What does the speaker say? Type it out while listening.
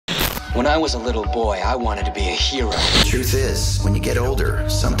When I was a little boy, I wanted to be a hero. The truth is, when you get older,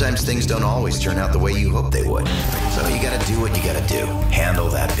 sometimes things don't always turn out the way you hope they would. So you gotta do what you gotta do. Handle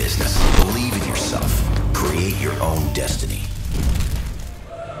that business. Believe in yourself. Create your own destiny.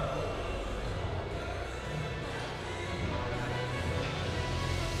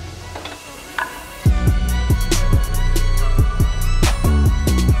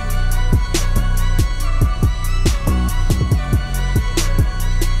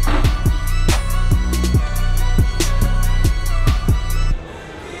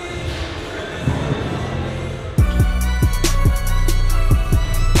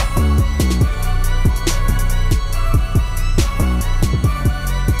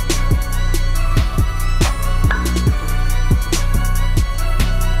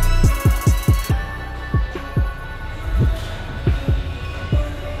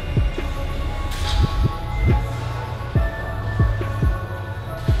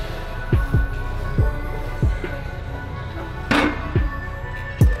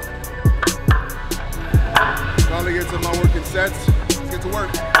 Get to my working sets. Let's get to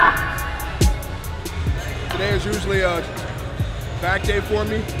work. Today is usually a back day for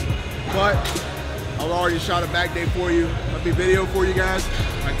me, but I've already shot a back day for you, a big video for you guys,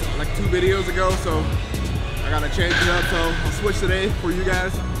 like 2 videos ago, so I gotta change it up, so I'll switch today for you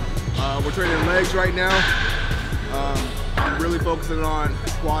guys. We're training legs right now. I'm really focusing on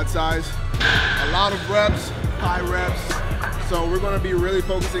quad size. A lot of reps, high reps, so we're gonna be really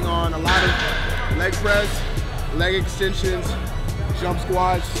focusing on a lot of leg press, leg extensions, jump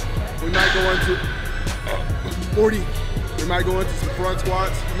squats. We might go into 40. We might go into some front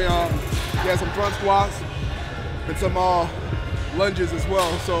squats. Some front squats and some lunges as well.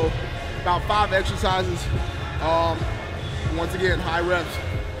 So about 5 exercises. Once again, high reps.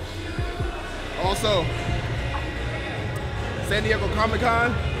 Also, San Diego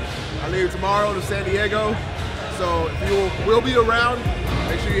Comic-Con. I leave tomorrow to San Diego. So if you will be around,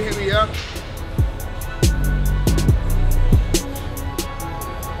 make sure you hit me up.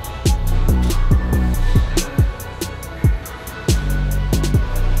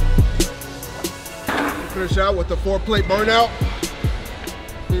 Finish out with the 4-plate burnout.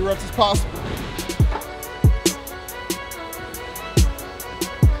 3 reps as possible.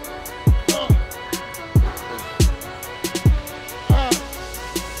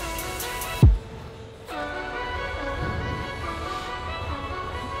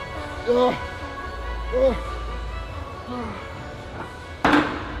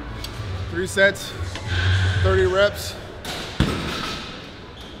 Three sets, 30 reps.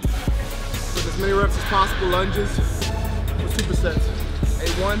 With as many reps as possible, lunges with supersets.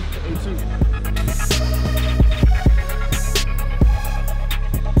 A1, A2.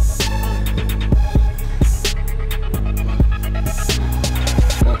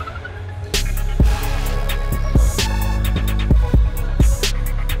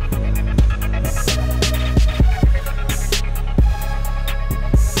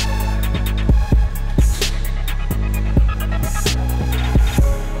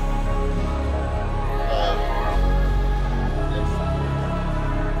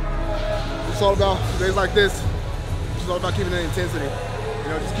 It's all about days like this. It's all about keeping the intensity. You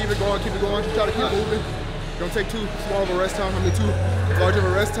know, just keep it going, just try to keep moving. Don't take too small of a rest time, too large of a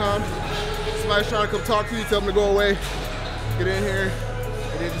rest time. Somebody's trying to come talk to you, tell them to go away. Get in here,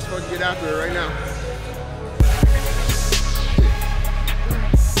 and then just fucking get after it right now.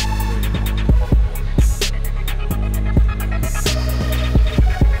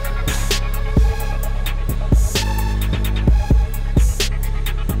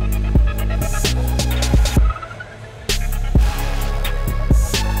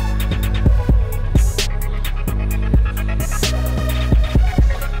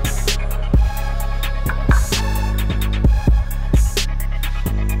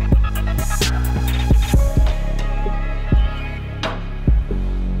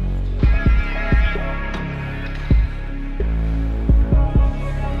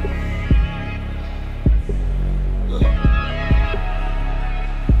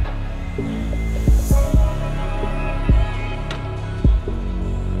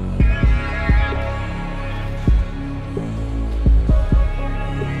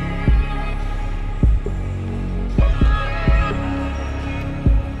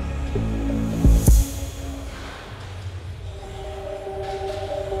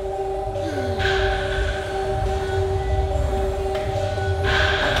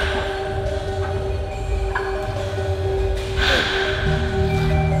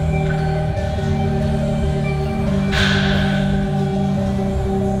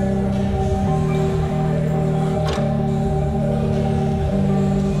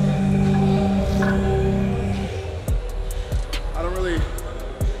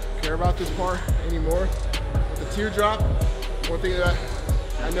 teardrop. One thing that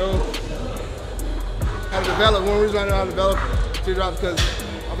I know how to develop, one reason I know how to develop teardrops because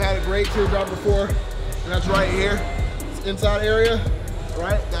I've had a great teardrop before, and that's right here. This inside area,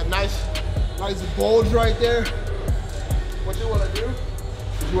 right? That nice bulge right there. What you want to do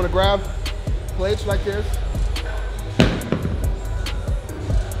is you want to grab plates like this.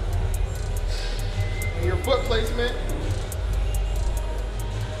 And your foot placement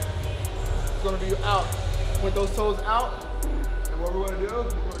is going to be out. With those toes out, and what we're going to do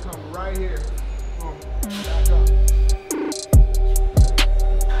is we're going to come right here. Boom. Back up.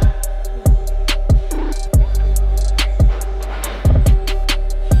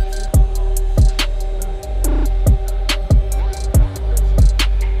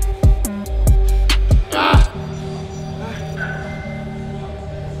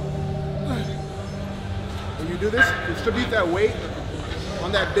 When you do this, distribute that weight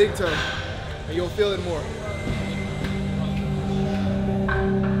on that big toe, and you'll feel it more.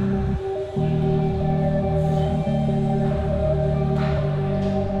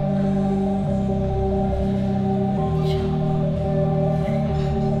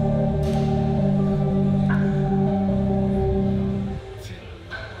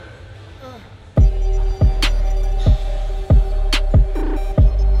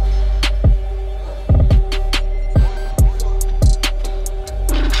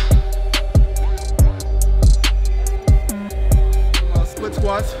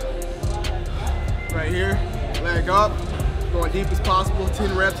 Squats right here, leg up, going deep as possible,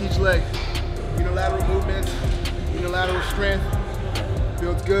 10 reps each leg. Unilateral movements, unilateral strength,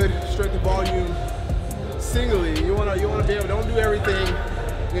 feels good. Strength and volume singly. You wanna be able, don't do everything,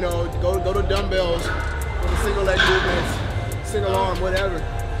 go to dumbbells, go to single leg movements, single arm, whatever.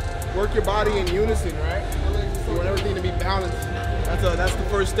 Work your body in unison, right? You want everything to be balanced. That's the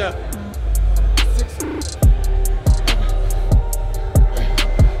first step. 6.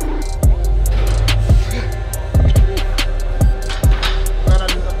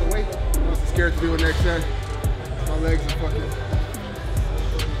 Scared to do it next time. My legs are fucking,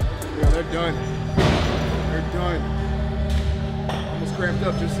 yeah, they're done. They're done. Almost cramped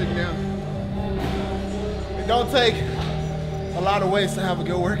up just sitting down. It don't take a lot of weights to have a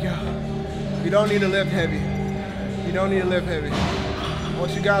good workout. You don't need to lift heavy. You don't need to lift heavy. I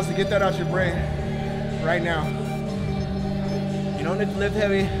want you guys to get that out your brain right now. You don't need to lift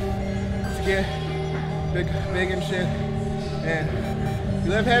heavy to get big and shit. And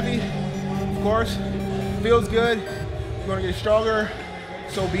you lift heavy, of course, feels good. You're gonna get stronger,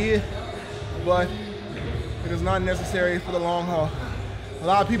 so be it. But it is not necessary for the long haul. A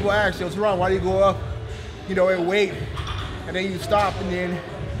lot of people ask, yo, what's wrong? Why do you go up, in weight, and then you stop and then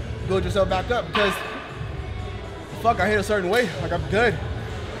build yourself back up? Because fuck, I hit a certain weight, like I'm good.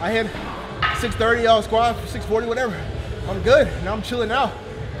 I hit 630 on squat, 640, whatever. I'm good. Now I'm chilling out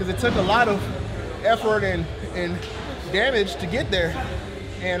because it took a lot of effort and damage to get there.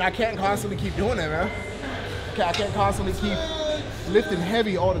 And I can't constantly keep doing that, man. I can't constantly keep lifting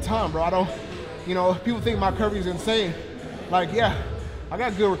heavy all the time, bro. I don't, people think my recovery is insane. Like, yeah, I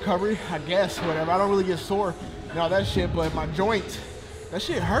got good recovery, I guess, whatever. I don't really get sore and all that shit, but my joints, that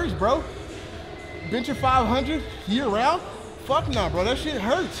shit hurts, bro. Benching 500 year round? Fuck no, bro, that shit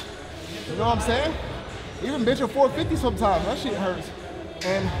hurts. You know what I'm saying? Even benching 450 sometimes, that shit hurts.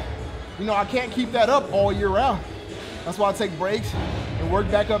 And, I can't keep that up all year round. That's why I take breaks and work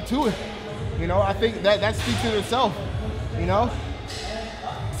back up to it. I think that speaks to itself.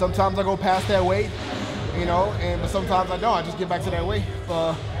 Sometimes I go past that weight, but sometimes I don't. I just get back to that weight,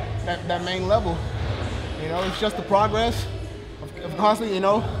 that main level. It's just the progress of constantly,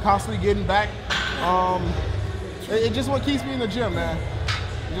 constantly getting back. It's just what keeps me in the gym, man.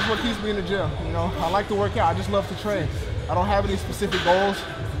 It's just what keeps me in the gym. I like to work out. I just love to train. I don't have any specific goals.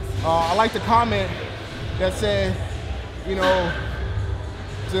 I like the comment that said,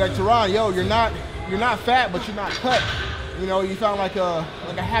 so like Teron, yo, you're not fat, but you're not cut. You found like a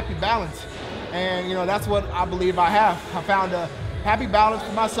happy balance, and that's what I believe I have. I found a happy balance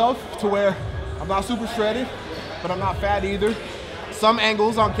for myself to where I'm not super shredded, but I'm not fat either. Some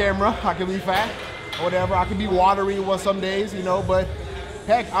angles on camera, I can be fat or whatever. I can be watery some days, but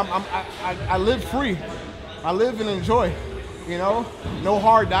heck, I live free. I live and enjoy. No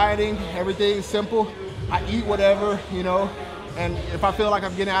hard dieting. Everything's simple. I eat whatever, and if I feel like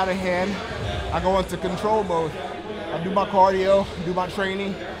I'm getting out of hand, I go into control mode. I do my cardio, do my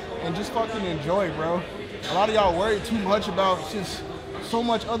training, and just fucking enjoy, bro. A lot of y'all worry too much about just so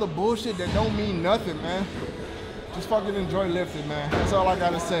much other bullshit that don't mean nothing, man. Just fucking enjoy lifting, man. That's all I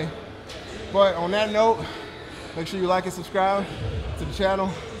gotta say. But on that note, make sure you like and subscribe to the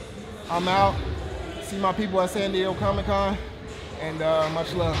channel. I'm out. see my people at San Diego Comic-Con, and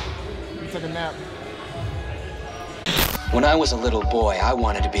much love. We took a nap. When I was a little boy, I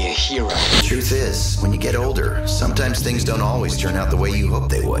wanted to be a hero. The truth is, when you get older, sometimes things don't always turn out the way you hope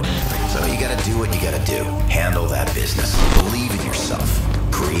they would. So you gotta do what you gotta do. Handle that business. Believe in yourself.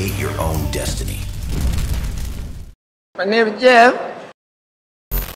 Create your own destiny. My name is Jeff.